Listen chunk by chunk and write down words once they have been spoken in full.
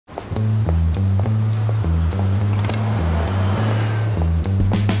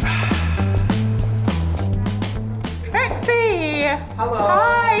Trixie! Hello.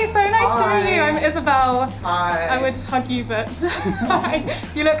 Hi, so nice Hi. to meet you. I'm Isobel. Hi. I would hug you, but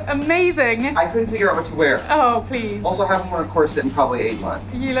you look amazing. I couldn't figure out what to wear. Oh, please. Also, I haven't worn a corset in probably 8 months.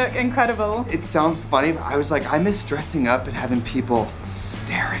 You look incredible. It sounds funny, but I was like, I miss dressing up and having people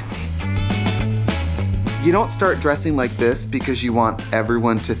stare at me. You don't start dressing like this because you want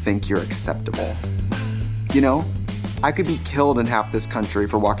everyone to think you're acceptable. You know, I could be killed in half this country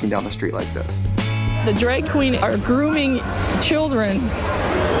for walking down the street like this. The drag queen are grooming children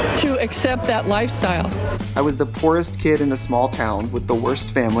to accept that lifestyle. I was the poorest kid in a small town with the worst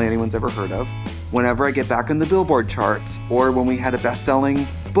family anyone's ever heard of. Whenever I get back on the Billboard charts, or when we had a best-selling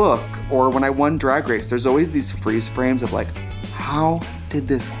book, or when I won Drag Race, there's always these freeze frames of like, how did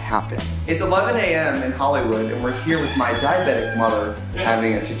this happen? It's 11 a.m. in Hollywood, and we're here with my diabetic mother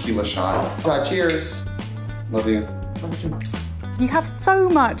having a tequila shot. Cheers. Love you. Love you. You have so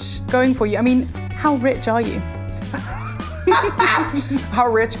much going for you. I mean, how rich are you? How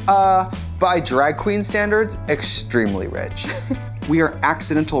rich? By drag queen standards, extremely rich. We are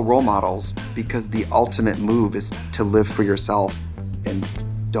accidental role models because the ultimate move is to live for yourself and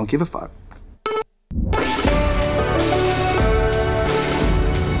don't give a fuck.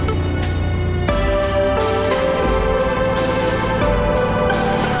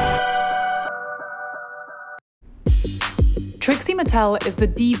 Trixie Mattel is the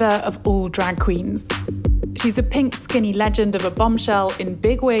diva of all drag queens. She's a pink, skinny legend of a bombshell in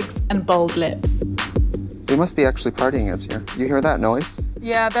big wigs and bold lips. We must be actually partying out here. You hear that noise?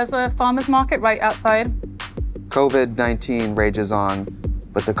 Yeah, there's a farmer's market right outside. COVID-19 rages on,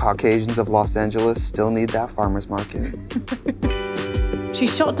 but the Caucasians of Los Angeles still need that farmer's market. She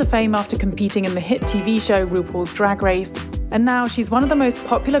shot to fame after competing in the hit TV show RuPaul's Drag Race, and now she's one of the most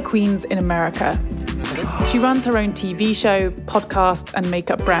popular queens in America. She runs her own TV show, podcast, and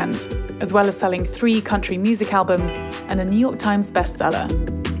makeup brand, as well as selling 3 country music albums and a New York Times bestseller.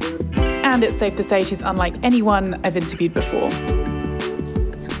 And it's safe to say she's unlike anyone I've interviewed before.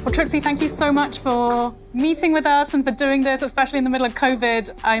 Well, Trixie, thank you so much for meeting with us and for doing this, especially in the middle of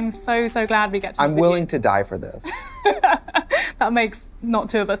COVID. I'm so, so glad we get to meet with you. I'm willing to die for this. That makes not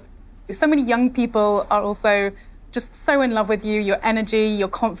 2 of us. So many young people are also just so in love with you, your energy, your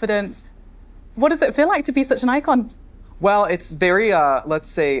confidence. What does it feel like to be such an icon? Well, it's very, let's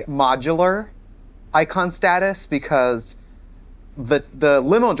say, modular icon status because the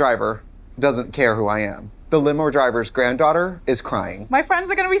limo driver doesn't care who I am. The limo driver's granddaughter is crying. My friends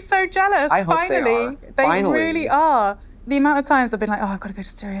are going to be so jealous. I hope Finally. they are. They really are. The amount of times I've been like, oh, I've got to go to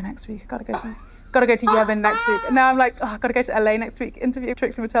Styria next week. I've got to go to Yemen next week. And now I'm like, oh, I've got to go to LA next week, interview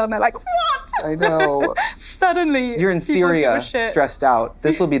Trixie Mattel. And they're like, what? I know. Suddenly, you're in Syria, stressed out.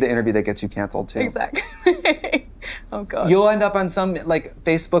 This will be the interview that gets you canceled too. Exactly. Oh God. You'll end up on some like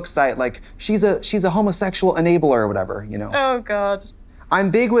Facebook site like she's a homosexual enabler or whatever, you know. Oh God. I'm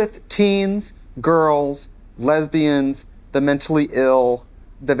big with teens, girls, lesbians, the mentally ill,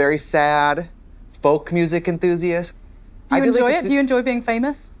 the very sad, folk music enthusiasts. Do you enjoy it? Do you enjoy being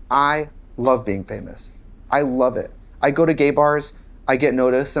famous? I love being famous. I love it. I go to gay bars, I get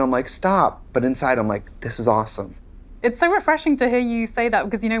noticed, and I'm like, stop. But inside, I'm like, this is awesome. It's so refreshing to hear you say that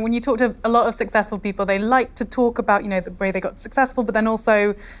because, you know, when you talk to a lot of successful people, they like to talk about, you know, the way they got successful, but then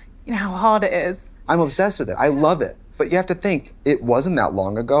also, you know, how hard it is. I'm obsessed with it. I love it. But you have to think, it wasn't that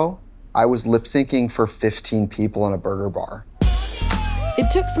long ago. I was lip syncing for 15 people in a burger bar.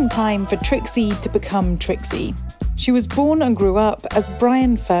 It took some time for Trixie to become Trixie. She was born and grew up as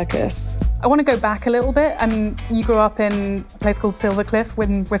Brian Furcus. I want to go back a little bit. I mean, you grew up in a place called Silver Cliff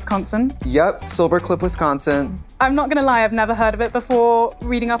in Wisconsin. Yep, Silver Cliff, Wisconsin. I'm not going to lie, I've never heard of it before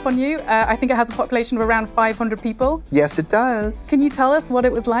reading up on you. I think it has a population of around 500 people. Yes, it does. Can you tell us what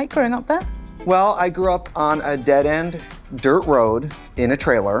it was like growing up there? Well, I grew up on a dead-end dirt road in a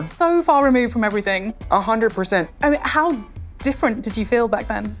trailer. So far removed from everything. 100%. I mean, how different did you feel back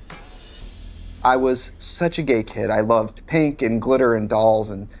then? I was such a gay kid. I loved pink and glitter and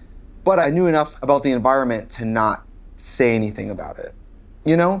dolls, but I knew enough about the environment to not say anything about it,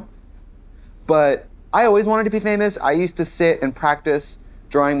 you know? But I always wanted to be famous. I used to sit and practice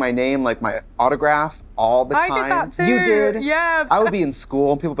drawing my name, like my autograph, all the time. I did that too. You did? Yeah. I would be in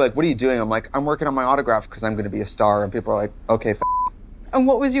school and people would be like, what are you doing? I'm like, I'm working on my autograph because I'm going to be a star. And people are like, okay, And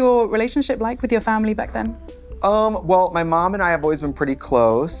what was your relationship like with your family back then? Well, my mom and I have always been pretty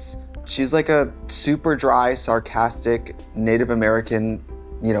close. She's like a super dry, sarcastic, Native American,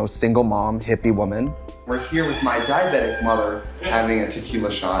 you know, single mom, hippie woman. We're here with my diabetic mother having a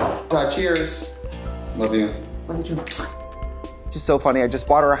tequila shot. Cheers. Love you. Love you too. She's so funny. I just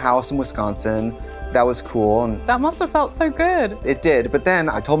bought her a house in Wisconsin. That was cool. And that must have felt so good. it did. But then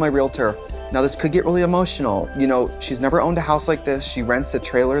I told my realtor, now this could get really emotional. You know, she's never owned a house like this. She rents a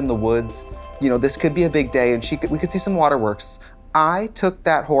trailer in the woods. You know, this could be a big day and we could see some waterworks. I took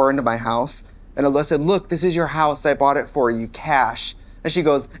that whore into my house and I said, look, this is your house. I bought it for you, cash. And she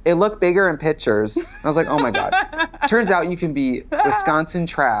goes, it looked bigger in pictures. And I was like, oh my God. Turns out you can be Wisconsin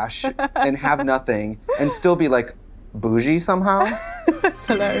trash and have nothing and still be like bougie somehow. That's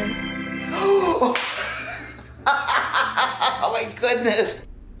hilarious. Oh my goodness.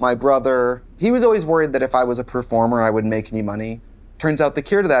 My brother, he was always worried that if I was a performer, I wouldn't make any money. Turns out the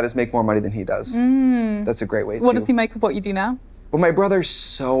cure to that is make more money than he does. That's a great way to. What does he make of what you do now? Well, my brother's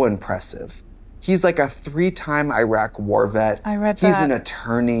so impressive. He's like a 3-time Iraq war vet. I read that. He's an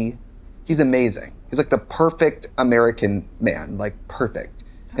attorney. He's amazing. He's like the perfect American man, like perfect.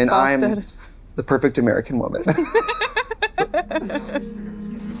 And Bastard. I'm the perfect American woman.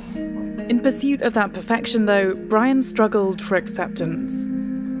 In pursuit of that perfection, though, Brian struggled for acceptance.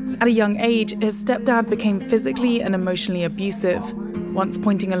 At a young age, his stepdad became physically and emotionally abusive, once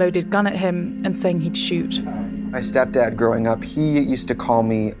pointing a loaded gun at him and saying he'd shoot. My stepdad growing up, he used to call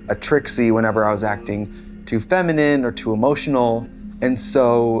me a Trixie whenever I was acting too feminine or too emotional. And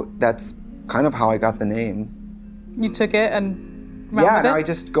so that's kind of how I got the name. You took it and ran Yeah, with it? now I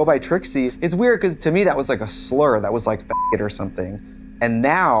just go by Trixie. It's weird because to me that was like a slur. That was like or something. And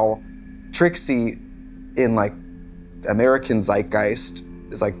now Trixie in like American zeitgeist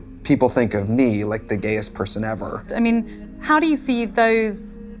is like people think of me like the gayest person ever. I mean, how do you see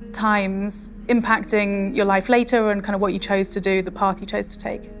those times impacting your life later and kind of what you chose to do, the path you chose to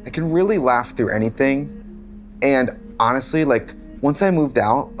take? I can really laugh through anything. And honestly, like once I moved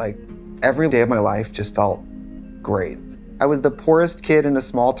out, like every day of my life just felt great. I was the poorest kid in a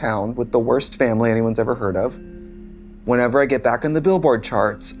small town with the worst family anyone's ever heard of. Whenever I get back on the Billboard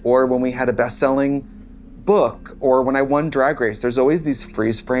charts, or when we had a best-selling book, or when I won Drag Race, there's always these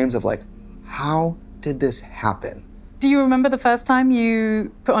freeze frames of like, how did this happen? Do you remember the first time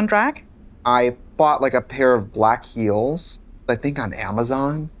you put on drag? I bought like a pair of black heels, I think on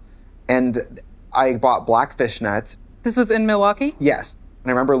Amazon, and I bought black fishnets. This was in Milwaukee? Yes. And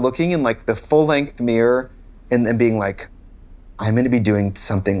I remember looking in like the full-length mirror and being like, I'm gonna be doing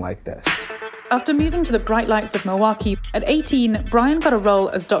something like this. After moving to the bright lights of Milwaukee, at 18, Brian got a role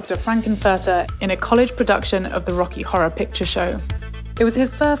as Dr. Frankenfurter in a college production of the Rocky Horror Picture Show. It was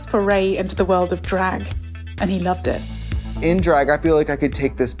his first foray into the world of drag, and he loved it. In drag, I feel like I could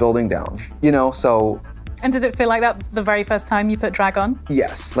take this building down, you know, so. And did it feel like that the very first time you put drag on?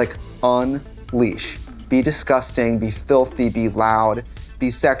 Yes, like unleash. Be disgusting, be filthy, be loud,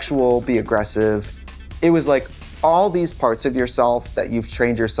 be sexual, be aggressive. It was like all these parts of yourself that you've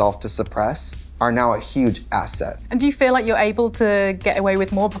trained yourself to suppress are now a huge asset. And do you feel like you're able to get away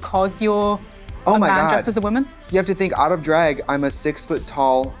with more because you're a man dressed as a woman? You have to think, out of drag, I'm a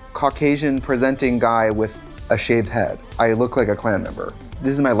 6-foot-tall, Caucasian presenting guy with a shaved head. I look like a Klan member.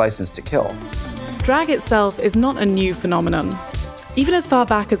 This is my license to kill. Drag itself is not a new phenomenon. Even as far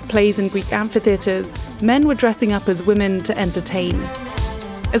back as plays in Greek amphitheatres, men were dressing up as women to entertain.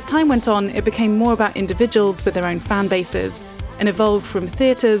 As time went on, it became more about individuals with their own fan bases and evolved from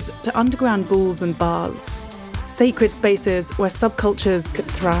theatres to underground balls and bars. Sacred spaces where subcultures could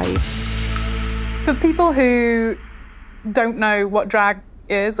thrive. For people who don't know what drag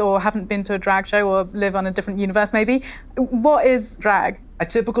is or haven't been to a drag show or live on a different universe maybe, what is drag? A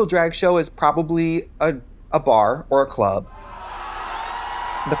typical drag show is probably a bar or a club.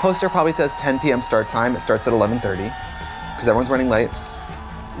 The poster probably says 10 p.m. start time. It starts at 11:30 because everyone's running late.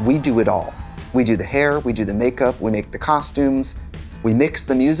 We do it all. We do the hair, we do the makeup, we make the costumes, we mix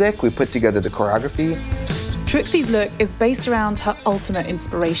the music, we put together the choreography. Trixie's look is based around her ultimate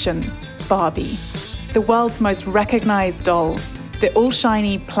inspiration, Barbie, the world's most recognized doll, the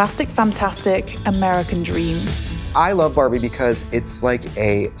all-shiny, plastic fantastic American dream. I love Barbie because it's like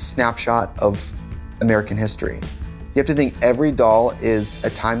a snapshot of American history. You have to think every doll is a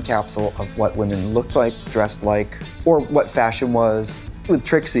time capsule of what women looked like, dressed like, or what fashion was. With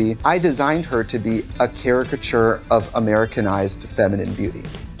Trixie, I designed her to be a caricature of Americanized feminine beauty.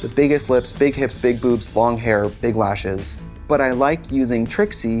 The biggest lips, big hips, big boobs, long hair, big lashes. But I like using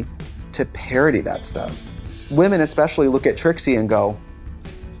Trixie to parody that stuff. Women especially look at Trixie and go,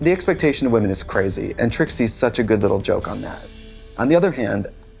 the expectation of women is crazy, and Trixie's such a good little joke on that. On the other hand,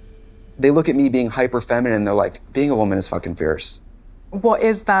 they look at me being hyper feminine and they're like, being a woman is fucking fierce. What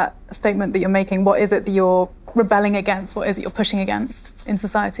is that statement that you're making? What is it that you're rebelling against? What is it you're pushing against in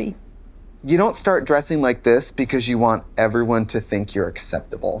society? You don't start dressing like this because you want everyone to think you're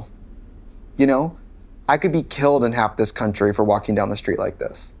acceptable. You know, I could be killed in half this country for walking down the street like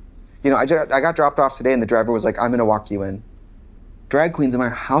this. You know, I got dropped off today and the driver was like, I'm gonna walk you in. Drag queens, no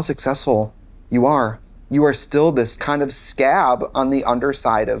matter how successful you are still this kind of scab on the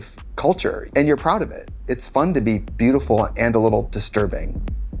underside of culture, and you're proud of it. It's fun to be beautiful and a little disturbing.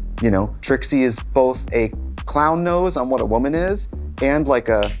 You know, Trixie is both a clown nose on what a woman is and like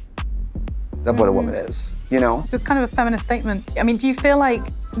what a woman is, you know? It's kind of a feminist statement. I mean, do you feel like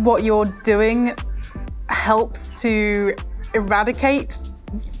what you're doing helps to eradicate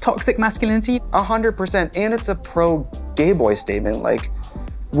toxic masculinity? 100%, and it's a pro-gay boy statement. Like,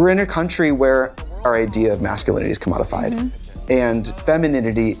 we're in a country where our idea of masculinity is commodified, and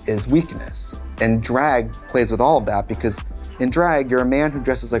femininity is weakness. And drag plays with all of that because in drag, you're a man who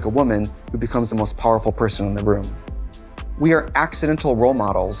dresses like a woman who becomes the most powerful person in the room. We are accidental role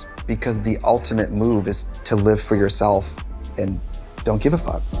models because the ultimate move is to live for yourself and don't give a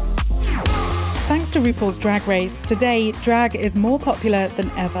fuck. Thanks to RuPaul's Drag Race, today drag is more popular than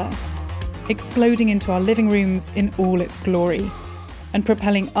ever, exploding into our living rooms in all its glory, and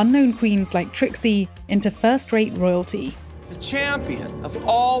propelling unknown queens like Trixie into first-rate royalty. The champion of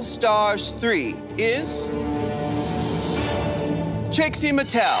All Stars 3 is Trixie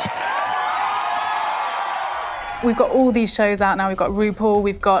Mattel. We've got all these shows out now. We've got RuPaul,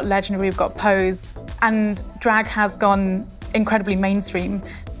 we've got Legendary, we've got Pose, and drag has gone incredibly mainstream.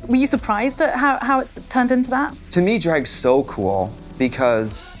 Were you surprised at how it's turned into that? To me, drag's so cool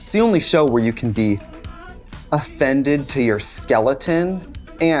because it's the only show where you can be offended to your skeleton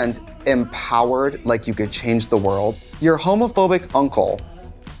and empowered like you could change the world. Your homophobic uncle,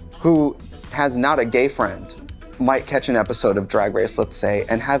 who has not a gay friend, might catch an episode of Drag Race, let's say,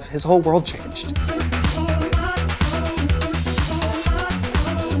 and have his whole world changed.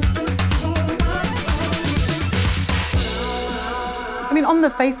 I mean, on the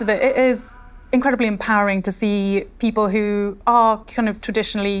face of it, it is incredibly empowering to see people who are kind of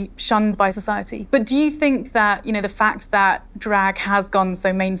traditionally shunned by society. But do you think that, you know, the fact that drag has gone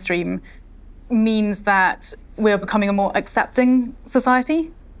so mainstream means that we're becoming a more accepting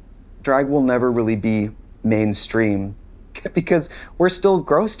society? Drag will never really be mainstream because we're still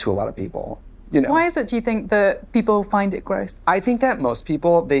gross to a lot of people, you know? Why is it, do you think, that people find it gross? I think that most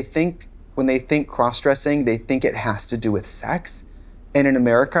people, when they think cross-dressing, they think it has to do with sex. And in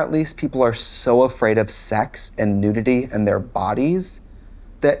America, at least, people are so afraid of sex and nudity and their bodies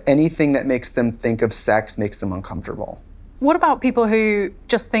that anything that makes them think of sex makes them uncomfortable. What about people who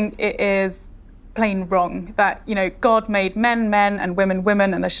just think it is plain wrong, that, you know, God made men men and women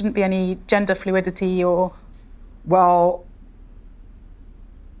women and there shouldn't be any gender fluidity or... Well,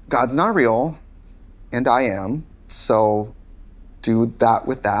 God's not real, and I am, so do that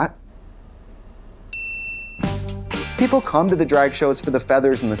with that. People come to the drag shows for the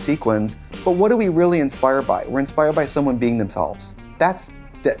feathers and the sequins, but what are we really inspired by? We're inspired by someone being themselves. That's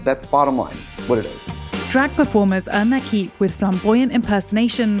bottom line, what it is. Drag performers earn their keep with flamboyant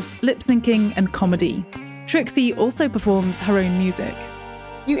impersonations, lip-syncing, and comedy. Trixie also performs her own music.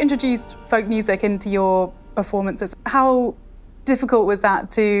 You introduced folk music into your performances. How difficult was that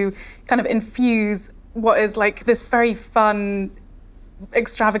to kind of infuse what is like this very fun,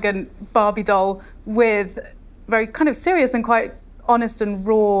 extravagant Barbie doll with very kind of serious and quite honest and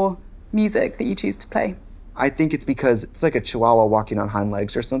raw music that you choose to play? I think it's because it's like a chihuahua walking on hind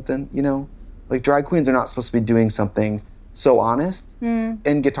legs or something, you know? Like, drag queens are not supposed to be doing something so honest.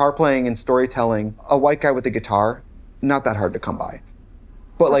 And guitar playing and storytelling, a white guy with a guitar, not that hard to come by.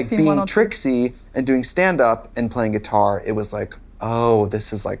 But like being Trixie and doing stand-up and playing guitar, it was like, oh,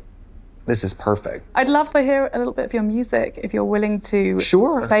 this is perfect. I'd love to hear a little bit of your music if you're willing to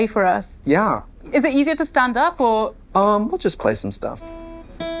play for us. Yeah. Is it easier to stand up or? We'll just play some stuff.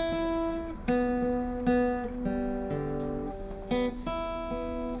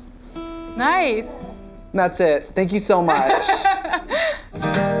 Nice. That's it. Thank you so much.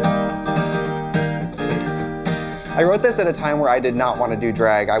 I wrote this at a time where I did not want to do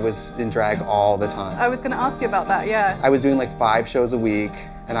drag. I was in drag all the time. I was going to ask you about that, yeah. I was doing like 5 shows a week,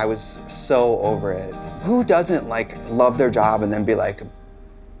 and I was so over it. Who doesn't like love their job and then be like,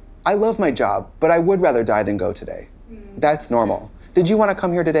 I love my job, but I would rather die than go today. That's normal. Did you want to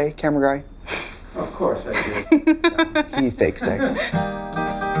come here today, camera guy? Of course I did. He fakes it.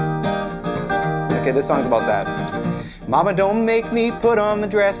 Okay, this song's about that. Mama, don't make me put on the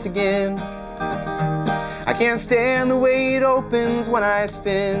dress again. I can't stand the way it opens when I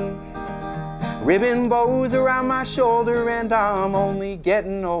spin. Ribbon bows around my shoulder and I'm only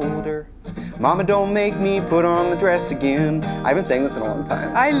getting older. Mama, don't make me put on the dress again. I haven't sang this in a long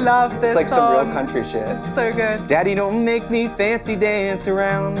time. I love this song. It's like song. some real country shit. It's so good. Daddy, don't make me fancy dance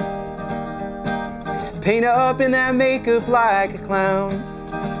around. paint up in that makeup like a clown.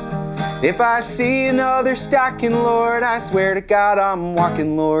 If I see another stacking, Lord, I swear to God I'm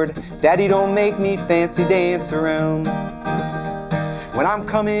walking, Lord. Daddy, don't make me fancy dance around. When I'm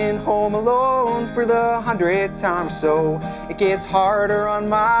coming home alone for the 100th time or so, it gets harder on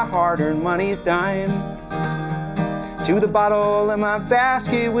my hard-earned money's dime. To the bottle in my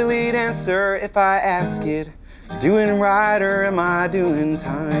basket will it answer if I ask it, doing right or am I doing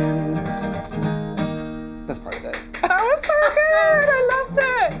time? That's part of it. That was so good! I loved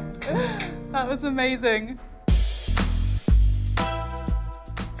it! That was amazing.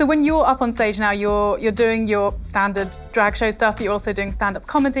 So when you're up on stage now, you're doing your standard drag show stuff, but you're also doing stand-up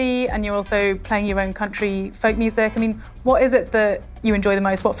comedy, and you're also playing your own country folk music. I mean, what is it that you enjoy the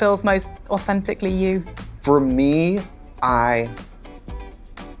most? What feels most authentically you? For me, I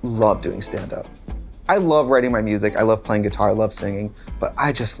love doing stand-up. I love writing my music, I love playing guitar, I love singing, but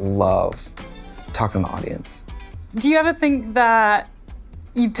I just love talking to the audience. Do you ever think that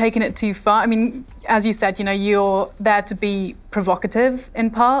you've taken it too far? I mean, as you said, you know, you're there to be provocative in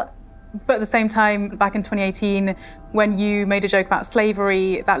part, but at the same time, back in 2018, when you made a joke about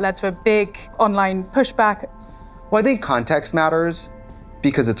slavery, that led to a big online pushback. Well, I think context matters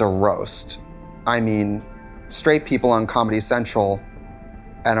because it's a roast. I mean, straight people on Comedy Central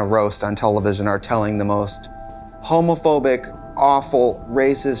and a roast on television are telling the most homophobic, awful,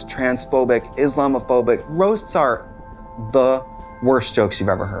 racist, transphobic, Islamophobic. Roasts are the worst jokes you've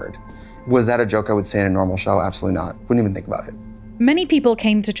ever heard. Was that a joke I would say in a normal show? Absolutely not. Wouldn't even think about it. Many people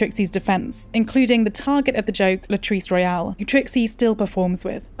came to Trixie's defense, including the target of the joke, Latrice Royale, who Trixie still performs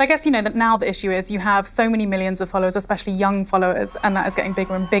with. I guess you know that now the issue is you have so many millions of followers, especially young followers, and that is getting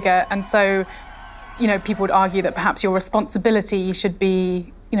bigger and bigger. And so, you know, people would argue that perhaps your responsibility should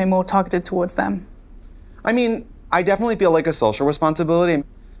be, you know, more targeted towards them. I mean, I definitely feel like a social responsibility,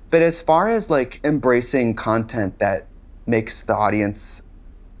 but as far as like embracing content that makes the audience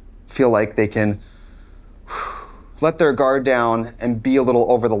feel like they can let their guard down and be a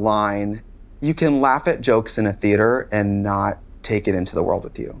little over the line, you can laugh at jokes in a theater and not take it into the world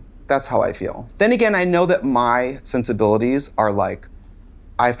with you. That's how I feel. Then again, I know that my sensibilities are like,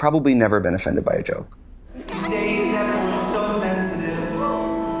 I've probably never been offended by a joke. These days, everyone's so sensitive.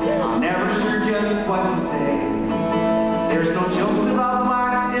 I'm never sure just what to say. There's no jokes about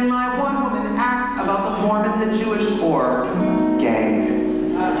blacks in my one-woman act about the Mormon, the Jewish, or gay.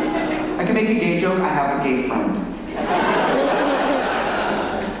 I can make a gay joke, I have a gay friend.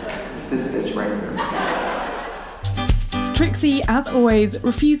 It's this bitch right here. Trixie, as always,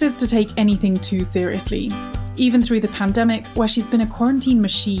 refuses to take anything too seriously, even through the pandemic, where she's been a quarantine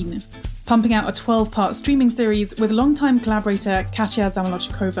machine, pumping out a 12-part streaming series with longtime collaborator Katia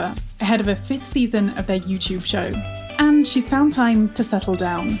Zamolodchikova, ahead of a 5th season of their YouTube show. And she's found time to settle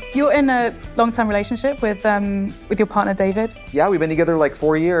down. You're in a long-time relationship with your partner, David? Yeah, we've been together like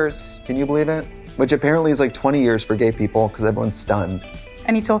 4 years. Can you believe it? Which apparently is like 20 years for gay people because everyone's stunned.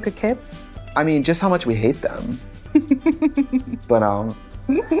 Any talk of kids? I mean, just how much we hate them. But I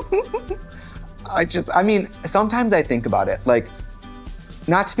mean, sometimes I think about it. Like,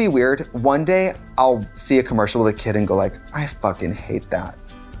 not to be weird, one day I'll see a commercial with a kid and go like, I fucking hate that.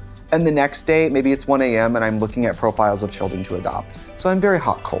 And the next day, maybe it's 1 a.m. and I'm looking at profiles of children to adopt. So I'm very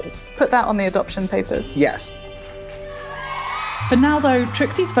hot cold. Put that on the adoption papers. Yes. For now though,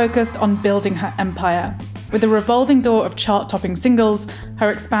 Trixie's focused on building her empire, with a revolving door of chart-topping singles, her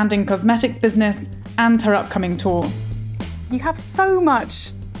expanding cosmetics business, and her upcoming tour. You have so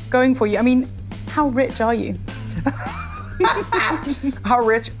much going for you. I mean, how rich are you? How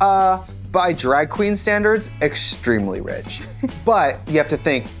rich? By drag queen standards, extremely rich. But you have to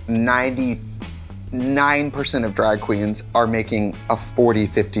think 99% of drag queens are making a $40,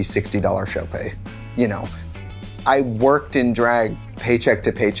 $50, $60 show pay. You know, I worked in drag paycheck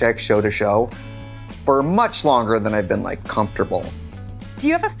to paycheck, show to show, for much longer than I've been like comfortable. Do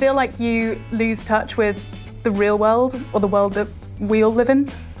you ever feel like you lose touch with the real world or the world that we all live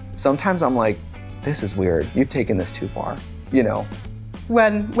in? Sometimes I'm like, this is weird. You've taken this too far, you know?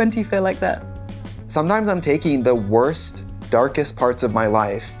 When do you feel like that? Sometimes I'm taking the worst, darkest parts of my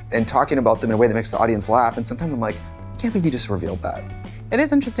life and talking about them in a way that makes the audience laugh. And sometimes I'm like, I can't believe you just revealed that. It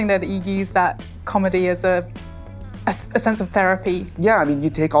is interesting though that you use that comedy as a sense of therapy. Yeah, I mean, you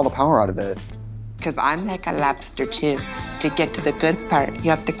take all the power out of it. Because I'm like a lobster too. To get to the good part, you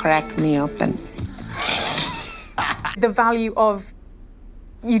have to crack me open. The value of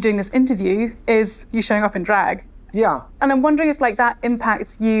you doing this interview is you showing up in drag. Yeah. And I'm wondering if like that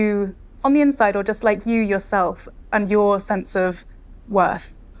impacts you on the inside or just like you yourself and your sense of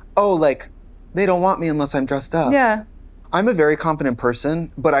worth. Oh, like they don't want me unless I'm dressed up. Yeah. I'm a very confident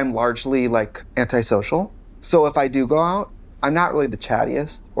person, but I'm largely like antisocial. So if I do go out, I'm not really the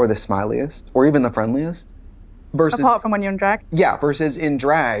chattiest or the smiliest or even the friendliest. Versus, Apart from when you're in drag? Yeah, versus in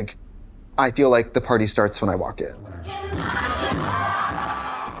drag, I feel like the party starts when I walk in.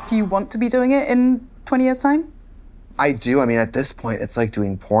 Do you want to be doing it in 20 years' time? I do. I mean, at this point, it's like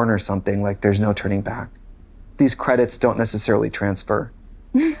doing porn or something. Like, there's no turning back. These credits don't necessarily transfer.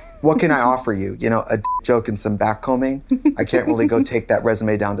 What can I offer you? You know, a joke and some backcombing? I can't really go take that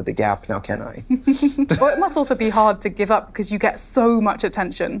resume down to the Gap now, can I? Well, it must also be hard to give up because you get so much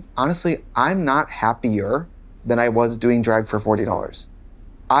attention. Honestly, I'm not happier than I was doing drag for $40.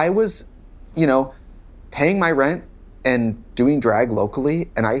 I was, you know, paying my rent and doing drag locally,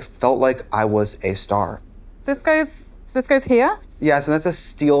 and I felt like I was a star. This goes here? Yeah, so that's a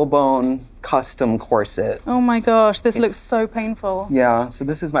steel bone custom corset. Oh my gosh, this looks so painful. Yeah, so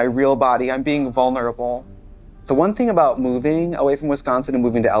this is my real body. I'm being vulnerable. The one thing about moving away from Wisconsin and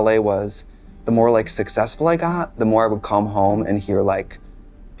moving to LA was the more like successful I got, the more I would come home and hear like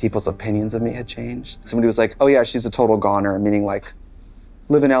people's opinions of me had changed. Somebody was like, oh yeah, she's a total goner, meaning like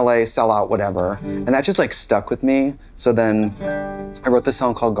live in LA, sell out, whatever. And that just like stuck with me. So then I wrote this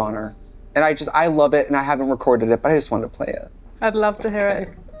song called Goner. And I love it and I haven't recorded it, but I just wanted to play it. I'd love to hear it.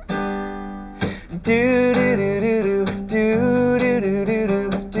 Do do do do do do do do do do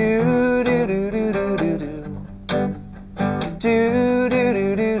do do do do do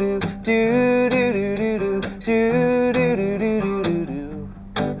do do do do do.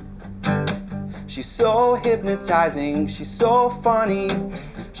 She's so hypnotizing, she's so funny.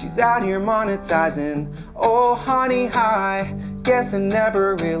 She's out here monetizing. Oh honey, hi. Guess I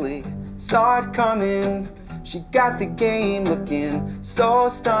never really saw it coming. She got the game looking so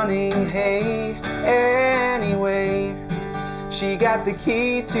stunning. Hey, anyway, she got the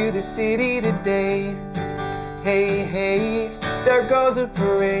key to the city today. Hey, hey, there goes a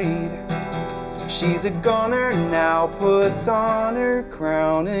parade. She's a goner now, puts on her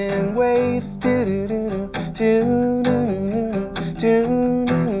crown and waves. Do-do-do-do, do-do-do-do.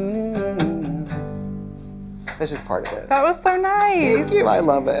 That's just part of it. That was so nice. Thank you, I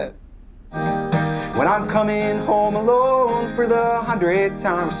love it. When I'm coming home alone for the 100th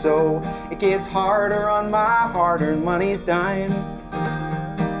time or so, it gets harder on my hard-earned money's dime.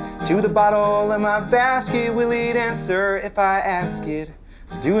 To the bottle in my basket, will it answer if I ask it?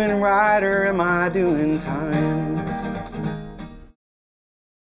 Doing right or am I doing time?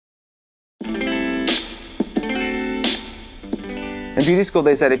 In beauty school,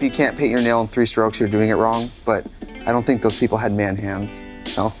 they said if you can't paint your nail in 3 strokes, you're doing it wrong. But I don't think those people had man hands,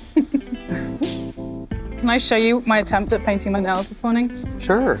 so. Can I show you my attempt at painting my nails this morning?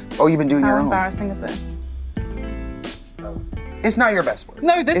 Sure. Oh, you've been doing your own. How embarrassing is this? It's not your best work.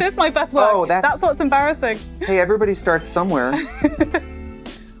 No, this is my best work. Oh, that's what's embarrassing. Hey, everybody starts somewhere.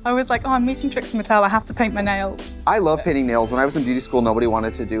 I was like, oh, I'm meeting Trixie Mattel, I have to paint my nails. I love painting nails. When I was in beauty school, nobody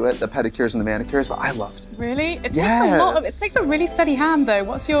wanted to do it, the pedicures and the manicures, but I loved it. Really? It takes a lot of, it takes a really steady hand though.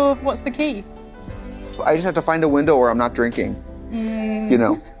 What's the key? I just have to find a window where I'm not drinking, you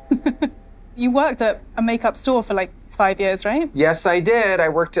know. You worked at a makeup store for like 5 years, right? Yes, I did. I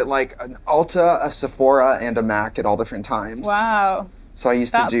worked at like an Ulta, a Sephora, and a MAC at all different times. Wow. So I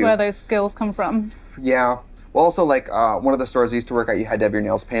used to do. That's where those skills come from. Yeah. Well, also like one of the stores I used to work at, you had to have your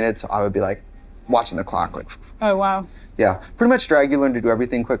nails painted, so I would be like watching the clock, like. Oh wow. Yeah, pretty much drag. You learn to do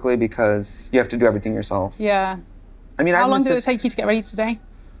everything quickly because you have to do everything yourself. Yeah. I mean, how long did it take you to get ready today?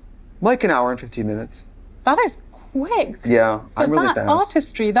 Like an hour and 15 minutes. That is quick. Yeah, I'm really fast. For that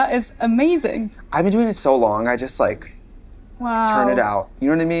artistry, that is amazing. I've been doing it so long, I just like turn it out. You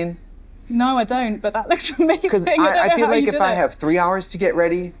know what I mean? No, I don't, but that looks amazing. Because I feel like if I have 3 hours to get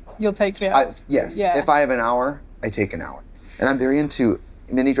ready, you'll take 3 hours. Yes. Yeah. If I have an hour, I take an hour. And I'm very into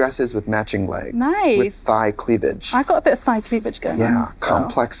mini dresses with matching legs. Nice. With thigh cleavage. I've got a bit of thigh cleavage going on. Yeah,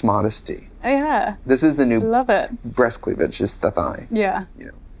 complex modesty. Oh, yeah. This is the new Love it. breast cleavage, just the thigh. Yeah. You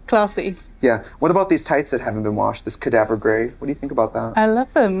know. Classy. Yeah. What about these tights that haven't been washed? This cadaver gray. What do you think about that? I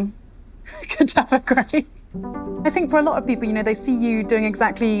love them. Cadaver gray. I think for a lot of people, you know, they see you doing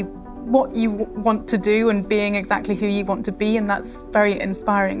exactly what you want to do and being exactly who you want to be, and that's very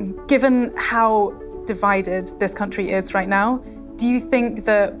inspiring. Given how divided this country is right now, do you think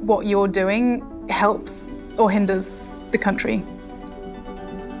that what you're doing helps or hinders the country?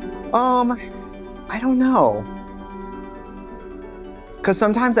 I don't know. Because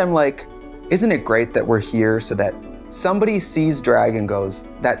sometimes I'm like, isn't it great that we're here so that somebody sees drag and goes,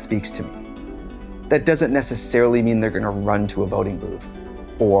 that speaks to me. That doesn't necessarily mean they're gonna run to a voting booth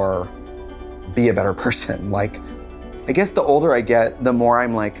or be a better person. Like, I guess the older I get, the more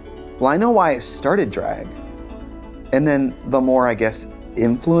I'm like, well, I know why I started drag. And then the more, I guess,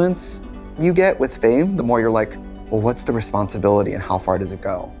 influence you get with fame, the more you're like, well, what's the responsibility and how far does it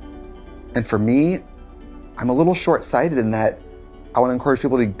go? And for me, I'm a little short-sighted in that I want to encourage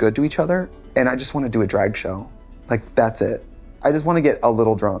people to be good to each other, and I just want to do a drag show. Like, that's it. I just want to get a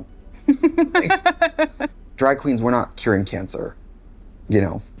little drunk. Drag queens, we're not curing cancer, you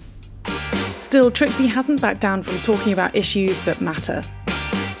know? Still, Trixie hasn't backed down from talking about issues that matter.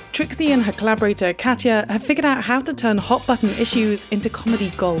 Trixie and her collaborator, Katya, have figured out how to turn hot-button issues into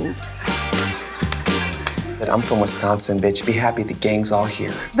comedy gold. I'm from Wisconsin, bitch. Be happy the gang's all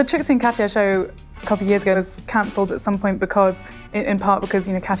here. The Trixie and Katya show a couple of years ago was cancelled at some point because, in part because,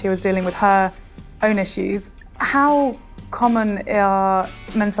 you know, Katya was dealing with her own issues. How common are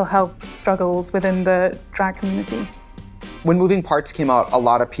mental health struggles within the drag community? When Moving Parts came out, a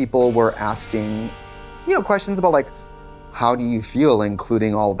lot of people were asking, you know, questions about like, how do you feel,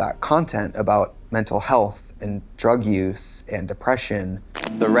 including all of that content about mental health and drug use and depression.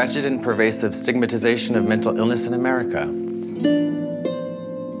 The wretched and pervasive stigmatization of mental illness in America.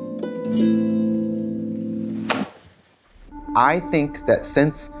 I think that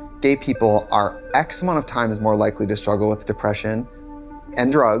since gay people are X amount of times more likely to struggle with depression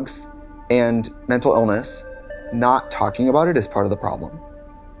and drugs and mental illness, not talking about it is part of the problem.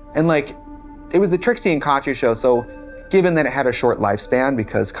 And like, it was the Trixie and Katya show, so given that it had a short lifespan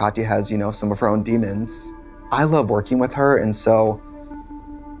because Katya has, you know, some of her own demons, I love working with her, and so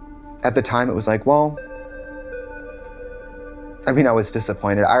at the time it was like, well, I mean, I was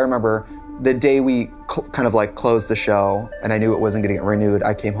disappointed. I remember the day we kind of like closed the show and I knew it wasn't gonna get renewed,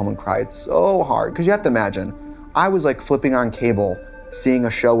 I came home and cried so hard, because you have to imagine, I was like flipping on cable, seeing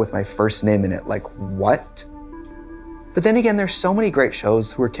a show with my first name in it, like, what? But then again, there's so many great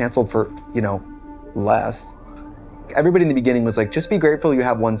shows who were canceled for, you know, less. Everybody in the beginning was like, just be grateful you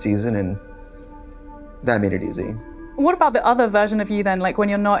have one season, and that made it easy. What about the other version of you then? Like when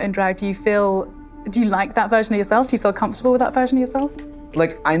you're not in drag, do you like that version of yourself? Do you feel comfortable with that version of yourself?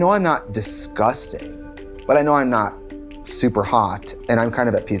 Like, I know I'm not disgusting, but I know I'm not super hot, and I'm kind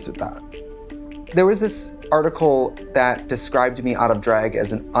of at peace with that. There was this article that described me out of drag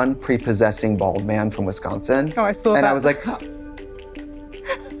as an unprepossessing bald man from Wisconsin. Oh, I saw that. And I was like,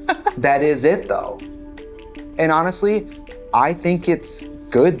 that is it though. And honestly, I think it's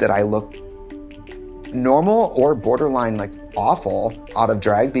good that I look normal or borderline like awful out of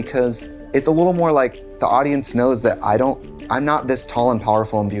drag, because it's a little more like the audience knows that I'm not this tall and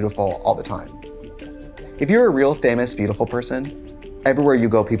powerful and beautiful all the time. If you're a real famous, beautiful person, everywhere you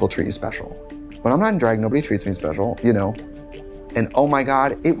go, people treat you special. When I'm not in drag, nobody treats me special, you know? And oh my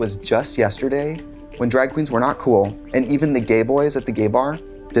God, it was just yesterday when drag queens were not cool, and even the gay boys at the gay bar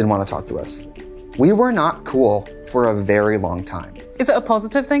didn't want to talk to us. We were not cool for a very long time. Is it a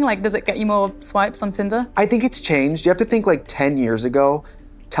positive thing? Like, does it get you more swipes on Tinder? I think it's changed. You have to think like 10 years ago,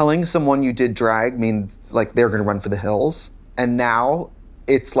 telling someone you did drag means like they're gonna run for the hills. And now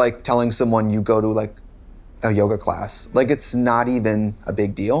it's like telling someone you go to like a yoga class. Like, it's not even a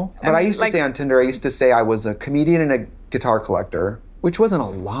big deal. But I used to say on Tinder, I used to say I was a comedian and a guitar collector, which wasn't a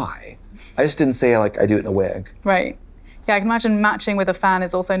lie. I just didn't say like I do it in a wig. Right. Yeah, I can imagine matching with a fan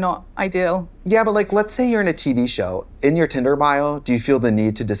is also not ideal. Yeah, but like, let's say you're in a TV show. In your Tinder bio, do you feel the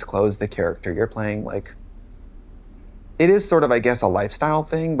need to disclose the character you're playing? Like, it is sort of, I guess, a lifestyle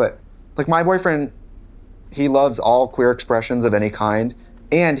thing, but like my boyfriend, he loves all queer expressions of any kind,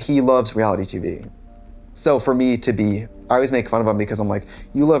 and he loves reality TV. So for me to be, I always make fun of him because I'm like,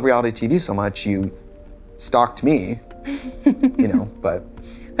 you love reality TV so much, you stalked me, you know, but.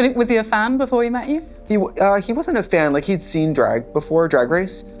 But was he a fan before he met you? He wasn't a fan. Like, he'd seen drag before, Drag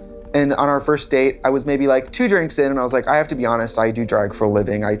Race. And on our first date, I was maybe like 2 drinks in, and I was like, I have to be honest, I do drag for a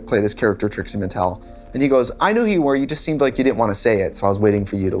living. I play this character, Trixie Mattel. And he goes, I knew who you were, you just seemed like you didn't want to say it, so I was waiting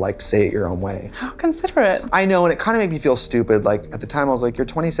for you to like say it your own way. How considerate. I know, and it kind of made me feel stupid. Like, at the time I was like, you're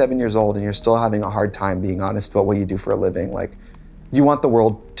 27 years old and you're still having a hard time being honest about what you do for a living. Like, you want the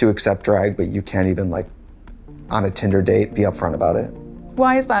world to accept drag, but you can't even like, on a Tinder date, be upfront about it.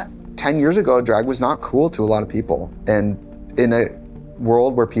 Why is that? 10 years ago, drag was not cool to a lot of people. And in a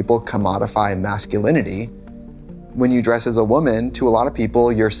world where people commodify masculinity, when you dress as a woman, to a lot of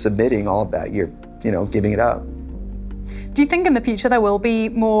people, you're submitting all of that. You're, you know, giving it up. Do you think in the future there will be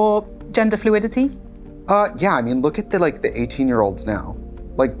more gender fluidity? Yeah, I mean, look at the 18-year-olds now.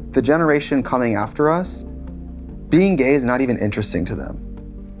 Like, the generation coming after us, being gay is not even interesting to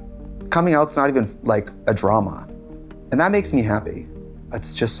them. Coming out's not even like a drama. And that makes me happy.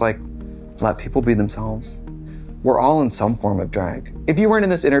 It's just like, let people be themselves. We're all in some form of drag. If you weren't in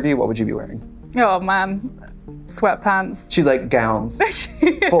this interview, what would you be wearing? Oh man, sweatpants. She's like gowns,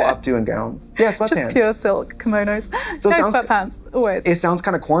 full updo and gowns. Yeah, sweatpants. Just pure silk kimonos. So No, sweatpants, always. It sounds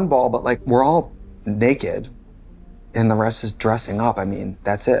kind of cornball, but like we're all naked and the rest is dressing up. I mean,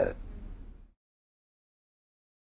 that's it.